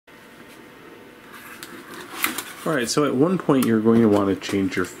Alright, so at one point you're going to want to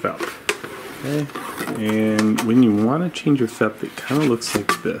change your FEP. Okay? And when you want to change your FEP, it kind of looks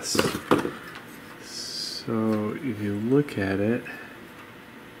like this. So if you look at it,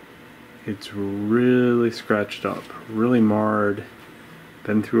 it's really scratched up, really marred,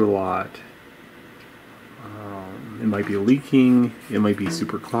 been through a lot. It might be leaking, it might be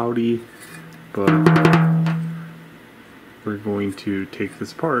super cloudy, but we're going to take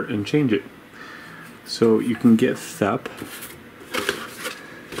this apart and change it. So you can get FEP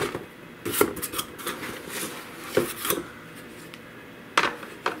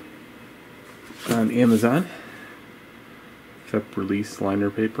on Amazon. FEP release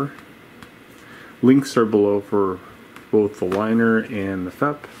liner paper. Links are below for both the liner and the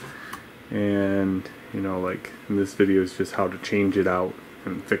FEP. And you know, like in this video is just how to change it out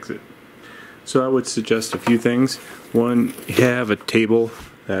and fix it. So I would suggest a few things. One, have a table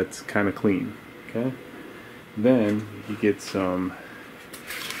that's kind of clean. Okay. Then you get some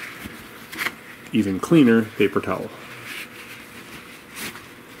even cleaner paper towel.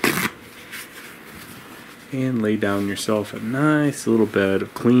 And lay down yourself a nice little bed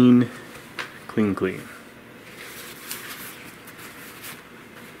of clean.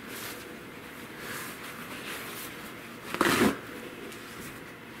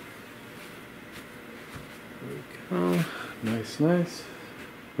 Oh, nice.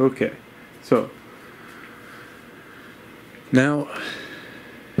 Okay, so now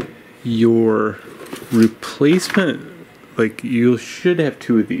your replacement, like you should have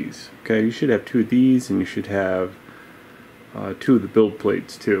two of these. Okay, you should have two of these, and you should have two of the build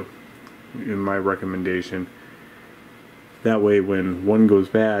plates too, in my recommendation. That way when one goes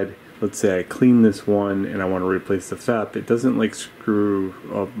bad, let's say I clean this one and I want to replace the FEP, it doesn't like screw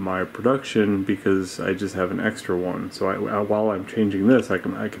up my production because I just have an extra one. So while I'm changing this, I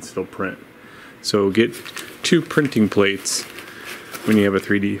can still print. So get two printing plates when you have a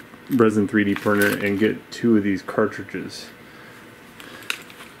resin 3D printer, and get two of these cartridges.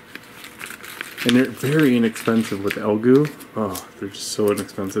 And they're very inexpensive with Elegoo. Oh, they're just so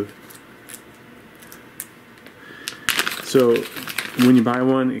inexpensive. So when you buy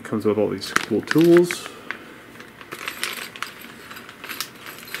one, it comes with all these cool tools.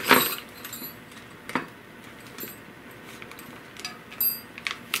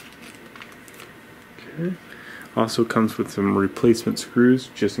 Okay. Also comes with some replacement screws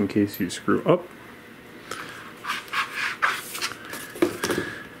just in case you screw up.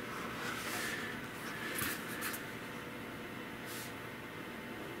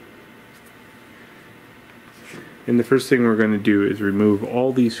 And the first thing we're going to do is remove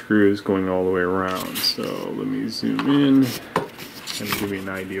all these screws going all the way around. So let me zoom in and give you an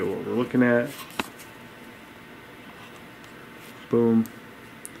idea what we're looking at. Boom.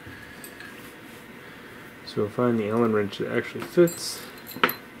 So find the Allen wrench that actually fits.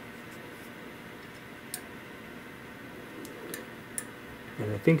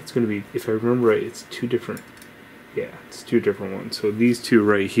 And I think it's going to be, if I remember right, it's two different, yeah, it's two different ones. So these two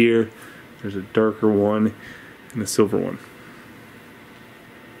right here, there's a darker one and a silver one.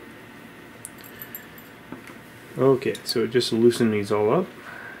 Okay, so just loosen these all up.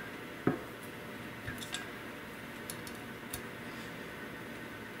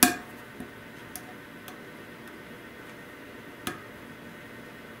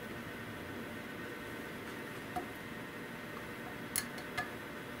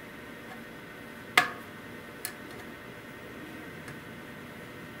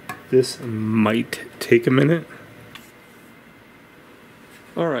 This might take a minute.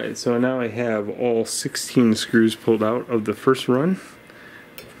 Alright, so now I have all 16 screws pulled out of the first run.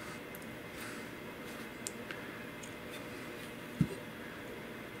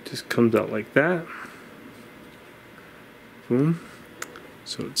 Just comes out like that. Boom.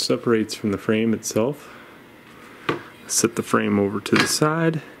 So it separates from the frame itself. Set the frame over to the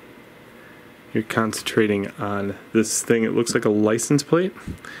side. You're concentrating on this thing. It looks like a license plate.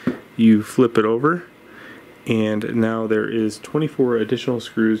 You flip it over, and now there is 24 additional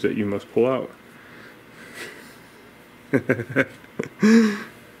screws that you must pull out.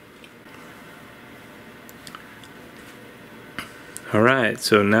 Alright,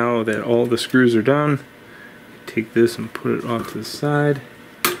 so now that all the screws are done, take this and put it off to the side,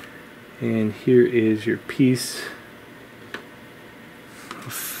 and here is your piece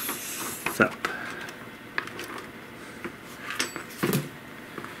of FEP.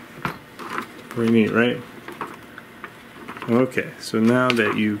 Pretty neat, right? Okay, so now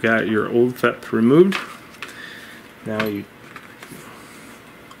that you got your old FEP removed, now you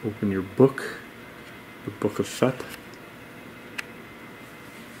open your book, the book of FEP.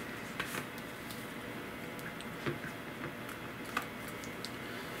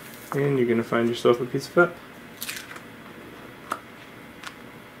 and you're going to find yourself a piece of FEP.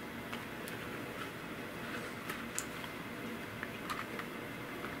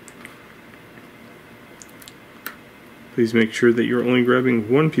 Please make sure that you're only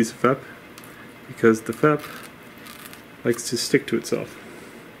grabbing one piece of FEP, because the FEP likes to stick to itself.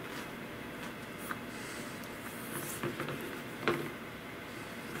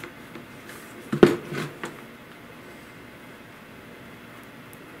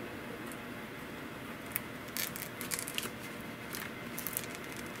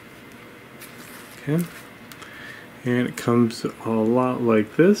 Okay, and it comes a lot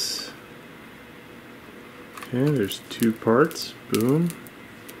like this. Okay, there's two parts. Boom.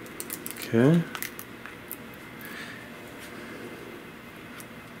 Okay.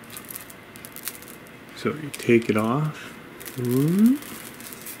 So you take it off. Ooh.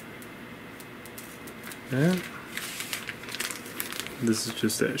 Yeah. This is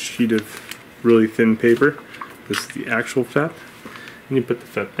just a sheet of really thin paper. This is the actual FEP. And you put the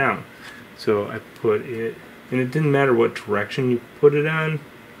FEP down. So I put it, and it didn't matter what direction you put it on,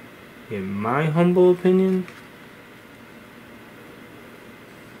 in my humble opinion,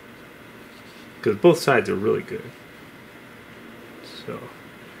 because both sides are really good. So,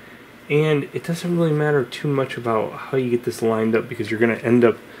 and it doesn't really matter too much about how you get this lined up, because you're going to end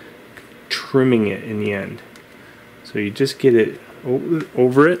up trimming it in the end. So you just get it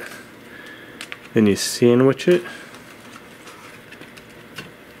over it, then you sandwich it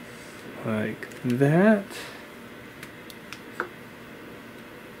like that.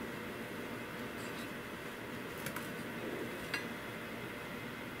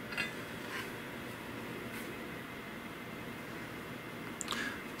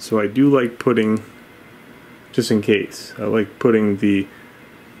 So I do like putting, just in case, I like putting the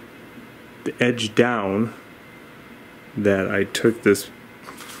edge down that I took this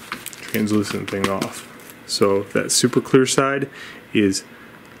translucent thing off. So that super clear side is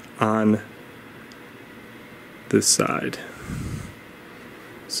on this side.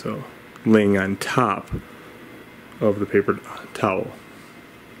 So laying on top of the paper towel.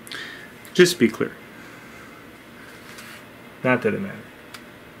 Just to be clear. Not that it matters.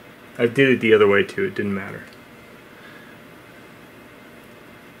 I did it the other way too, it didn't matter.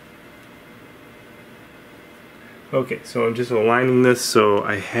 Okay, so I'm just aligning this so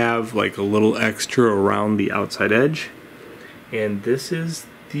I have like a little extra around the outside edge. And this is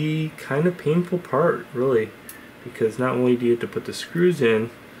the kind of painful part, really, because not only do you have to put the screws in,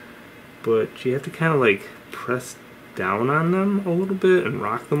 but you have to kind of like press down on them a little bit and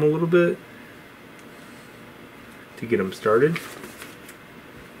rock them a little bit to get them started.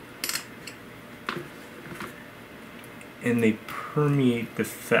 And they permeate the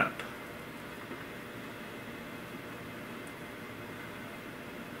FEP.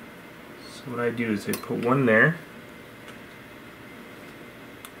 So what I do is I put one there.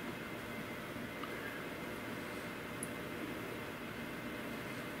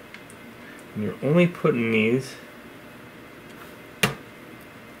 And you're only putting these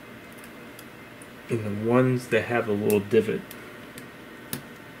in the ones that have a little divot.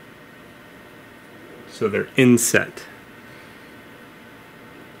 So they're inset.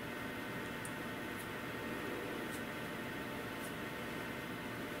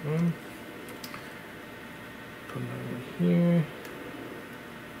 Put them over here.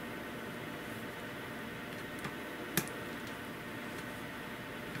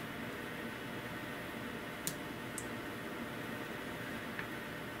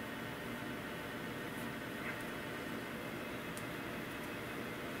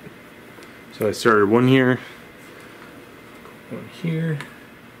 So I started one here, one here,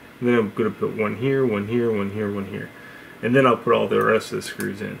 and then I'm going to put one here, one here, one here, one here. And then I'll put all the rest of the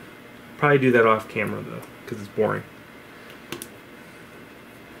screws in. Probably do that off camera though, because it's boring.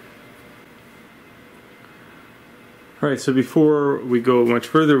 Alright, so before we go much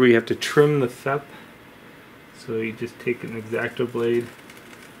further, we have to trim the FEP. So you just take an X-Acto blade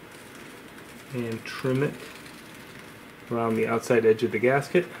and trim it around the outside edge of the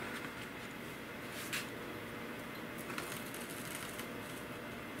gasket.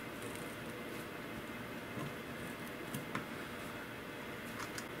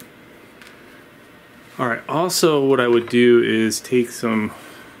 Alright, also what I would do is take some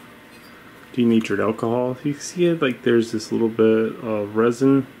denatured alcohol. You see it, like there's this little bit of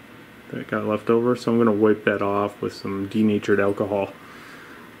resin that got left over, so I'm going to wipe that off with some denatured alcohol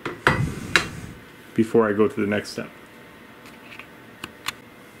before I go to the next step.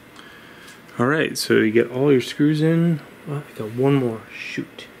 Alright, so you get all your screws in. Oh, I got one more.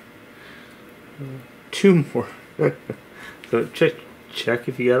 Shoot. Two more. So check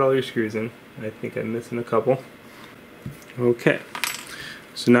if you got all your screws in. I think I'm missing a couple. Okay,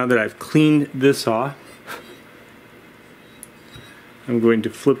 so now that I've cleaned this off, I'm going to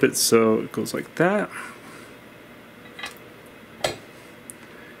flip it so it goes like that.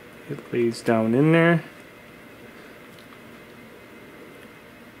 It lays down in there.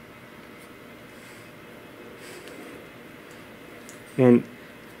 And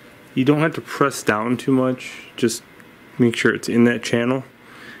you don't have to press down too much, just make sure it's in that channel.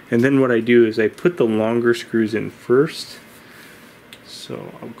 And then what I do is I put the longer screws in first.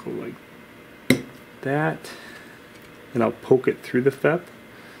 So I'll go like that, and I'll poke it through the FEP.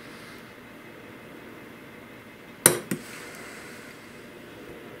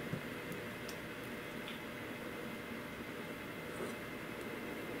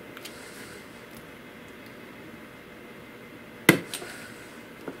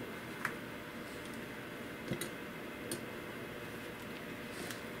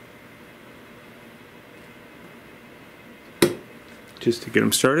 Just to get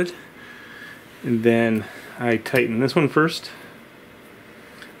them started, and then I tighten this one first.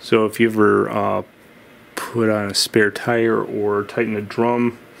 So if you ever put on a spare tire or tighten a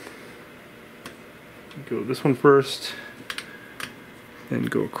drum, go this one first, then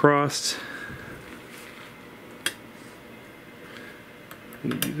go across,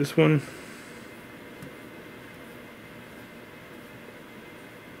 and do this one.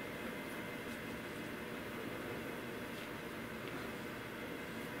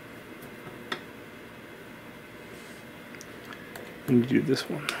 And do this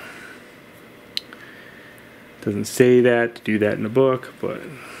one. Doesn't say that to do that in the book, but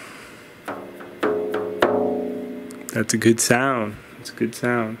that's a good sound. It's a good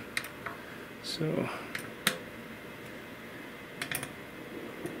sound. So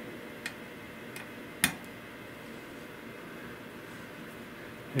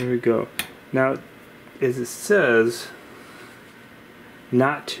there we go. Now, as it says,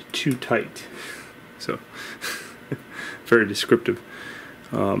 not too tight. So very descriptive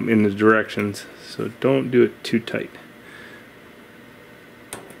in the directions, so don't do it too tight.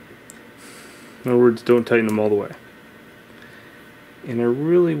 In other words, don't tighten them all the way. And I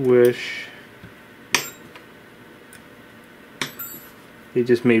really wish they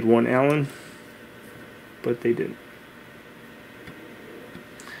just made one Allen, but they didn't.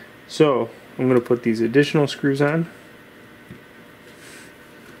 So I'm going to put these additional screws on.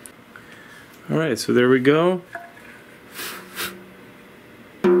 Alright, so there we go.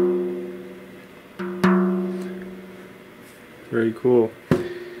 Very cool.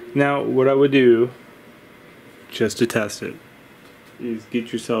 Now what I would do, just to test it, is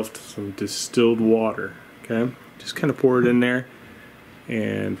get yourself some distilled water. Okay, just kind of pour it in there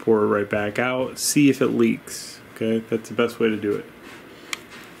and pour it right back out. See if it leaks. Okay, that's the best way to do it.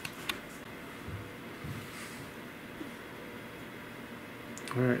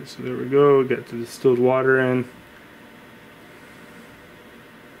 Alright, so there we go. Got the distilled water in.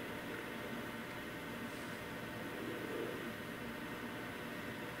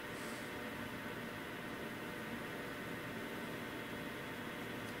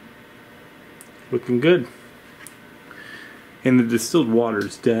 Looking good. And the distilled water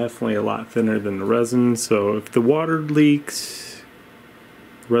is definitely a lot thinner than the resin, so if the water leaks,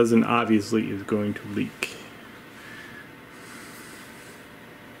 resin obviously is going to leak.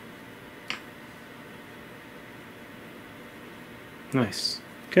 Nice.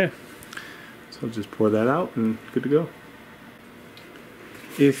 Okay. So I'll just pour that out and good to go.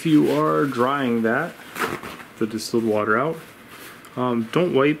 If you are drying that, the distilled water out,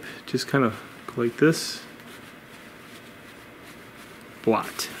 don't wipe, just kind of go like this.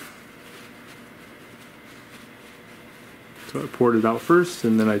 Blot. So I poured it out first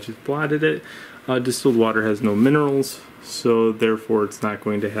and then I just blotted it. Distilled water has no minerals, so therefore it's not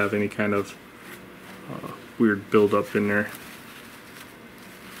going to have any kind of weird buildup in there.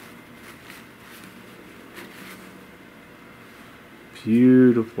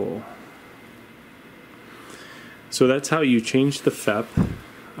 Beautiful. So that's how you change the FEP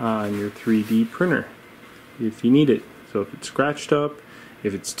on your 3D printer if you need it. So if it's scratched up,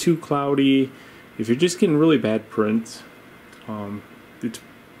 if it's too cloudy, if you're just getting really bad prints, it's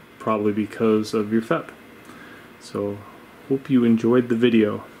probably because of your FEP. So hope you enjoyed the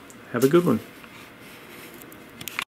video. Have a good one.